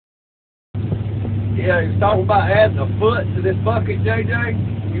Yeah, he's talking about adding a foot to this bucket,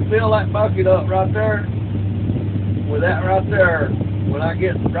 JJ. You fill that bucket up right there. With that right there, when I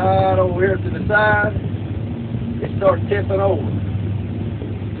get right over here to the side, it starts tipping over.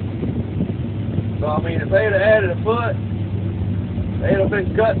 So, I mean, if they'd have added a foot, they'd have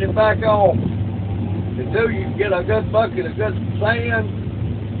been cutting it back off. Until you can get a good bucket of good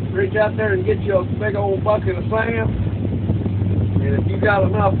sand, reach out there and get you a big old bucket of sand. And if you got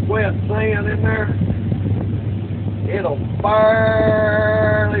enough wet sand in there, it'll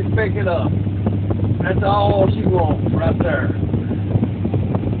barely pick it up. That's all she wants right there.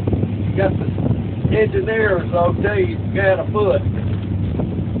 You got the engineers, I'll tell you, you got a foot.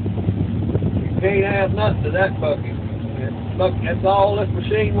 You can't add nothing to that bucket. That's all this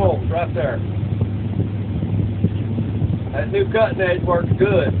machine wants right there. That new cutting edge works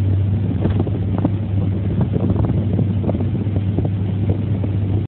good.